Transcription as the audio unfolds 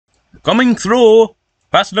Coming through!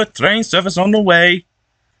 Passenger train service on the way!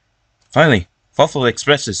 Finally, Waffle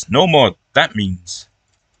Express is no more, that means.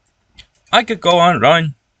 I could go on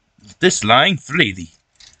run this line freely.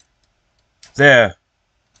 There.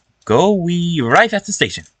 Go we right at the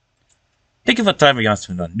station. Thank you for driving us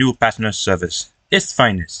to the new passenger service. It's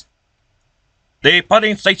finest.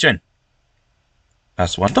 Departing station.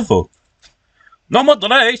 That's wonderful. No more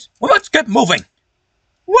delays. Well, let's get moving.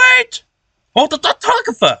 Wait! Hold the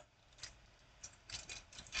photographer.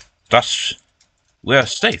 Thus, we're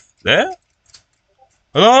safe. There?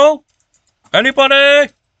 Hello?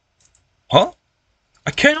 Anybody? Huh?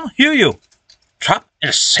 I cannot hear you. Trapped in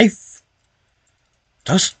a safe.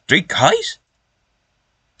 Those three guys?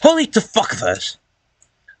 Holy the fuck of us.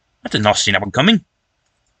 I did not see that one coming.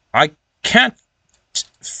 I can't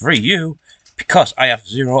free you because I have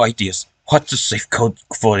zero ideas what's the safe code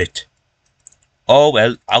for it. Oh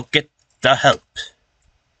well, I'll get the help.